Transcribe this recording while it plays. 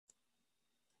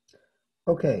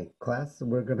Okay, class,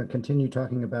 we're going to continue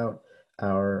talking about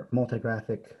our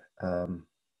multigraphic,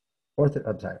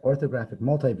 orthographic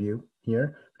multi-view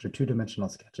here, which are two-dimensional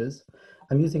sketches.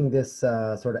 I'm using this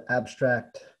sort of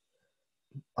abstract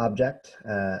object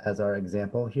as our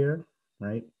example here,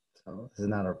 right? So this is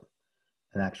not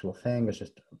an actual thing, it's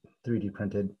just a 3D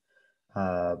printed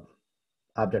uh,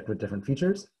 object with different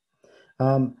features.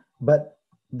 But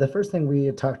the first thing we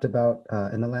had talked about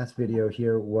in the last video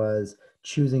here was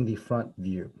choosing the front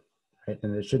view, right?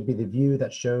 And it should be the view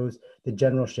that shows the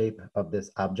general shape of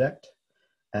this object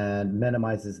and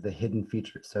minimizes the hidden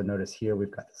features. So notice here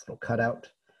we've got this little cutout,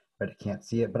 right? I can't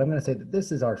see it, but I'm going to say that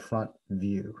this is our front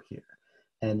view here.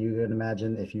 And you can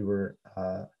imagine if you were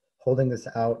holding this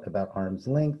out about arm's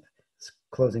length,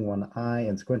 closing one eye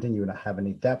and squinting, you would not have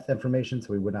any depth information,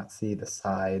 so we would not see the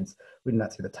sides, we would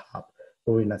not see the top,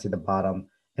 but we would not see the bottom,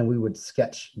 and we would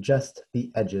sketch just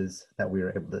the edges that we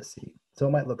were able to see. So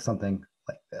it might look something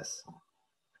like this,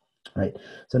 right?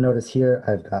 So notice here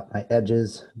I've got my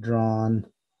edges drawn,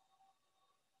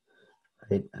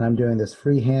 right? And I'm doing this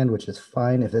freehand, which is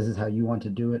fine if this is how you want to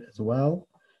do it as well,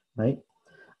 right?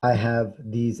 I have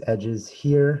these edges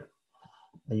here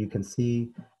that you can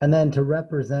see. And then to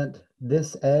represent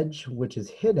this edge, which is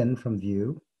hidden from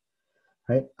view,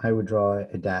 right, I would draw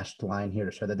a dashed line here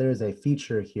to show that there is a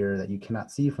feature here that you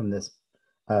cannot see from this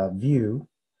view,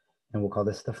 and we'll call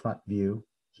this the front view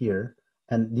here.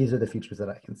 And these are the features that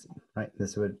I can see, right?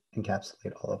 This would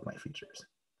encapsulate all of my features.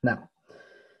 Now,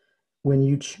 when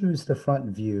you choose the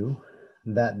front view,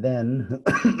 that then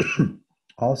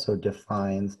also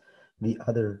defines the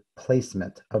other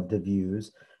placement of the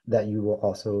views that you will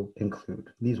also include.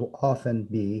 These will often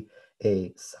be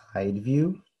a side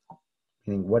view,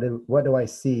 meaning what do I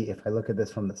see if I look at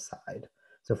this from the side?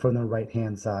 So from the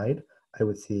right-hand side, I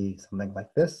would see something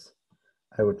like this.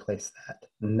 I would place that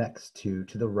next to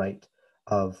the right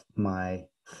of my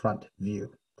front view.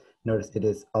 Notice it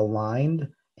is aligned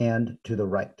and to the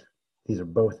right. These are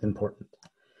both important.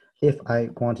 If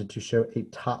I wanted to show a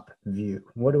top view,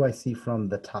 what do I see from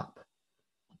the top,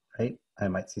 right? I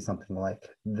might see something like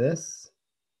this,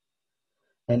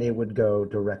 and it would go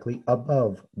directly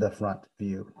above the front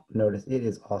view. Notice it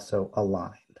is also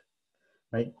aligned,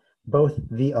 right? Both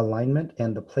the alignment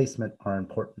and the placement are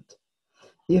important.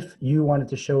 If you wanted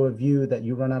to show a view that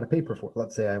you run out of paper for,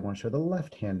 let's say I want to show the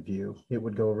left-hand view, it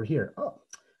would go over here. Oh,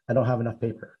 I don't have enough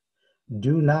paper.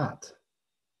 Do not,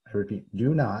 I repeat,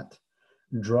 do not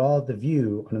draw the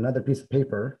view on another piece of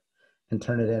paper and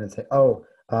turn it in and say, oh,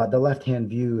 the left-hand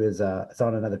view is it's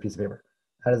on another piece of paper.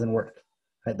 That doesn't work.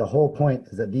 Right? The whole point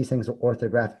is that these things are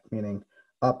orthographic, meaning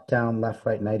up, down, left,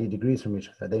 right, 90 degrees from each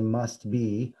other. They must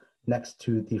be next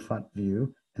to the front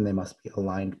view, and they must be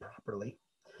aligned properly.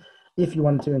 If you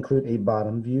wanted to include a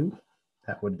bottom view,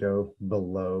 that would go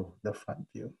below the front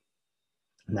view.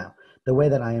 Now, the way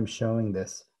that I am showing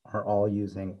this are all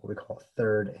using what we call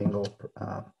third angle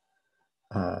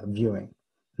viewing.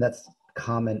 That's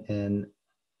common in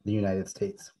the United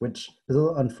States, which is a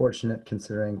little unfortunate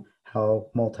considering how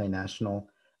multinational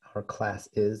our class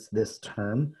is this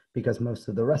term, because most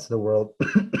of the rest of the world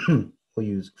will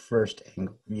use first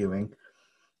angle viewing.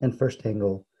 And first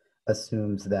angle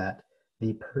assumes that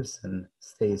the person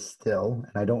stays still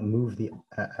and I don't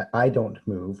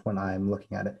move when I'm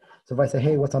looking at it. So if I say,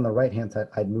 hey, what's on the right hand side,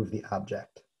 I'd move the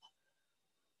object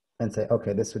and say,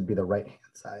 okay, this would be the right hand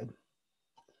side.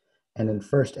 And in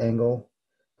first angle,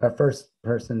 first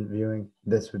person viewing,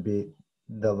 this would be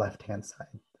the left-hand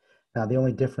side. Now, the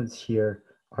only difference here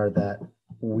are that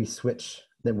we switch,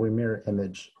 that we mirror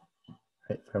image,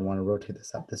 right? If I want to rotate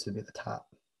this up, this would be the top.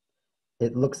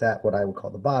 It looks at what I would call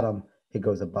the bottom, it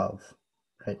goes above,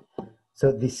 right?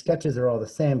 So these sketches are all the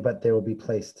same, but they will be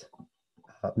placed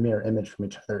mirror image from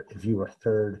each other if you were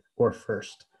third or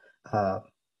first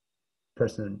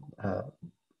person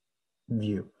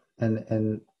view.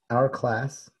 And our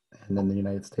class, and in the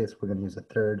United States, we're going to use a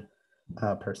third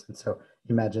person. So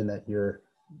imagine that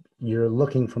you're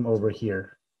looking from over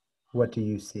here. What do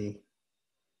you see?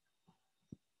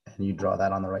 And you draw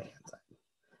that on the right hand side.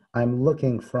 I'm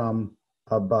looking from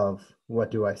above. What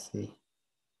do I see?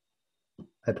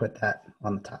 I put that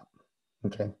on the top.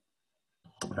 Okay.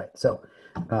 All right. So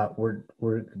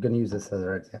we're going to use this as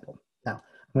our example. Now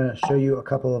I'm going to show you a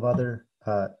couple of other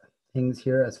things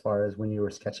here as far as when you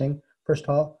were sketching. First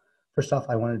off,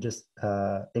 I want to just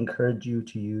encourage you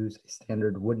to use a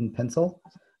standard wooden pencil.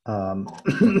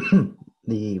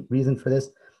 The reason for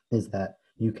this is that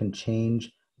you can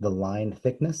change the line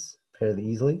thickness fairly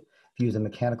easily. If you use a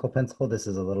mechanical pencil, this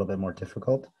is a little bit more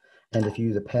difficult. And if you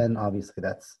use a pen, obviously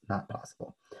that's not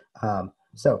possible.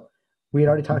 So we had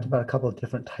already talked about a couple of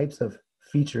different types of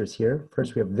features here.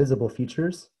 First, we have visible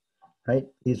features, right?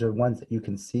 These are ones that you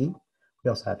can see. We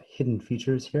also have hidden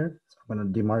features here. So I'm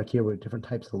going to demark here with different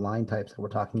types of line types that we're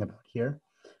talking about here.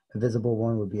 A visible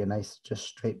one would be a nice, just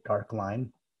straight dark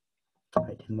line.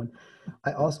 Right, hidden one.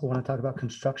 I also want to talk about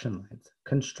construction lines.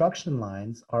 Construction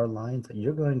lines are lines that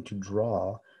you're going to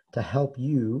draw to help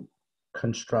you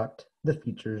construct the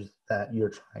features that you're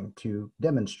trying to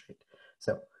demonstrate.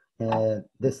 So in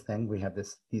this thing, we have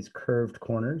these curved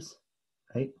corners,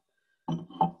 right?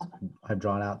 I've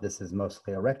drawn out, this is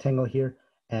mostly a rectangle here.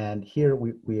 And here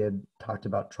we had talked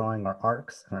about drawing our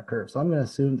arcs and our curves. So I'm going to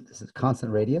assume that this is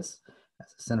constant radius.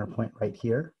 That's a center point right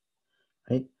here,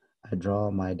 right? I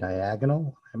draw my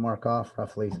diagonal. I mark off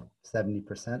roughly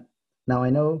 70%. Now I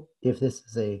know if this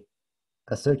is a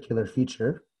circular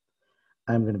feature,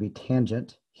 I'm going to be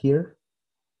tangent here,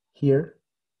 here,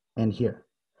 and here.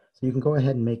 So you can go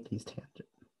ahead and make these tangent.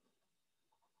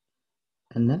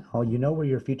 And now you know where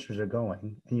your features are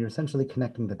going, and you're essentially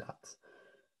connecting the dots.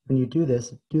 When you do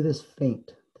this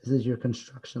faint. This is your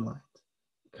construction lines.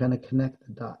 Kind of connect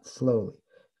the dots slowly.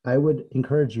 I would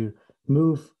encourage you,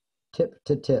 move tip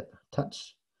to tip,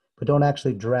 touch, but don't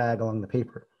actually drag along the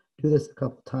paper. Do this a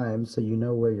couple times so you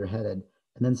know where you're headed,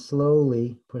 and then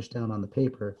slowly push down on the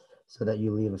paper so that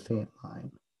you leave a faint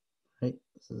line, right?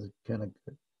 This is kind of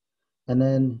good. And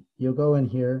then you'll go in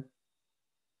here,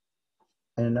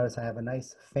 and notice I have a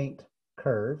nice faint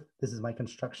curve. This is my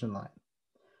construction line.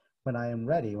 When I am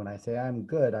ready, when I say I'm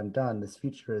good, I'm done, this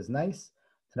feature is nice,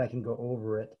 then I can go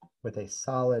over it with a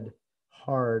solid,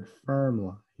 hard, firm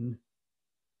line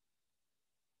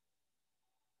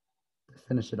to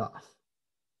finish it off.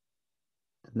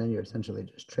 And then you're essentially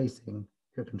just tracing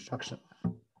your construction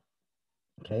line.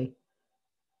 Okay?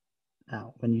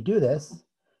 Now, when you do this,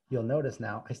 you'll notice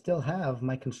now I still have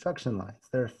my construction lines.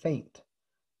 They're faint.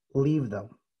 Leave them.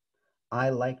 I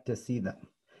like to see them.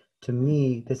 To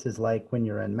me, this is like when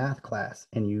you're in math class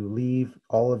and you leave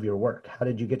all of your work. How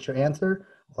did you get your answer?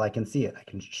 Well, I can see it. I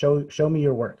can show me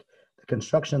your work. The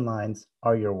construction lines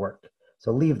are your work.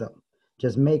 So leave them.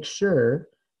 Just make sure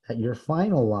that your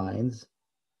final lines,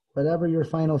 whatever your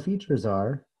final features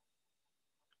are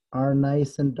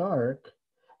nice and dark,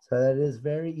 so that it is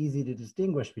very easy to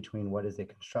distinguish between what is a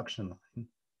construction line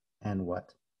and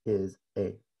what is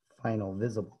a final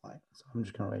visible line. So I'm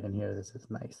just going to write in here, this is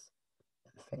nice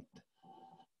and faint,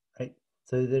 right?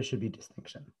 So there should be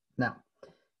distinction. Now,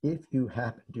 if you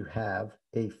happen to have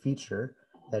a feature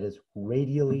that is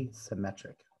radially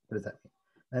symmetric, what does that mean?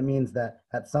 That means that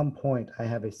at some point I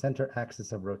have a center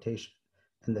axis of rotation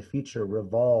and the feature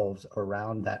revolves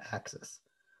around that axis.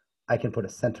 I can put a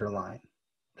center line,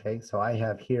 okay? So I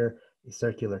have here a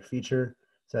circular feature.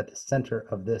 So at the center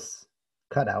of this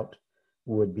cutout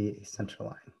would be a center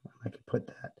line. I could put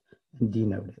that and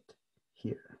denote it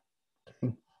here,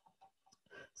 okay?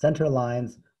 Center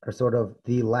lines are sort of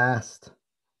the last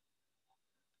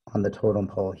on the totem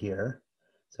pole here.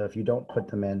 So if you don't put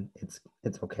them in, it's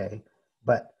okay.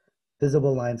 But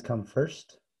visible lines come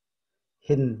first.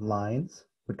 Hidden lines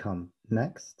would come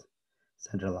next.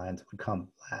 Center lines would come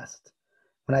last.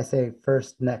 When I say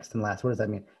first, next, and last, what does that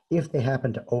mean? If they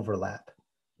happen to overlap,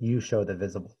 you show the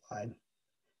visible line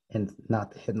and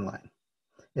not the hidden line.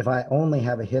 If I only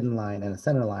have a hidden line and a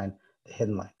center line, the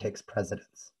hidden line takes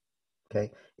precedence,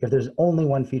 okay? If there's only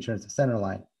one feature and it's a center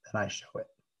line, then I show it,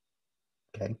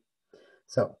 okay?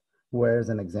 So where's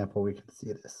an example we can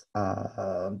see this?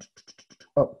 Oh,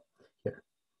 here,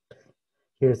 okay.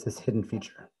 Here's this hidden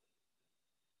feature,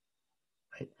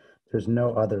 right? There's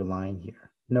no other line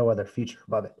here, no other feature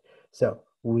above it. So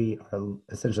we are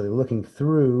essentially looking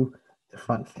through the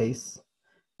front face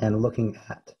and looking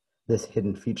at this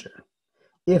hidden feature.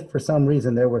 If for some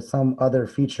reason there was some other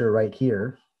feature right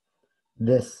here,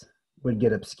 this would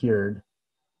get obscured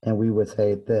and we would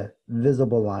say the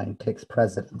visible line takes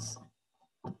precedence,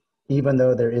 even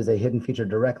though there is a hidden feature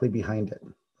directly behind it.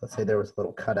 Let's say there was a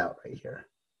little cutout right here.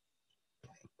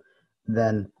 Okay.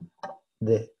 Then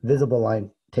the visible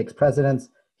line takes precedence,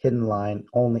 hidden line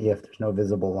only if there's no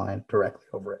visible line directly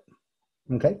over it.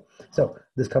 Okay, so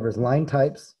this covers line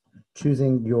types,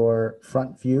 choosing your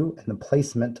front view and the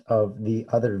placement of the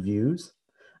other views.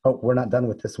 Oh, we're not done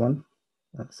with this one.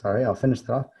 Sorry, I'll finish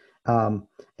that off.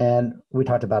 And we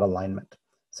talked about alignment.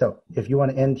 So if you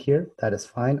want to end here, that is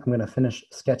fine. I'm going to finish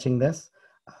sketching this,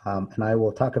 and I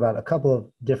will talk about a couple of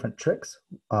different tricks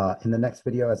in the next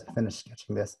video as I finish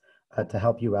sketching this to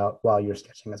help you out while you're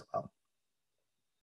sketching as well.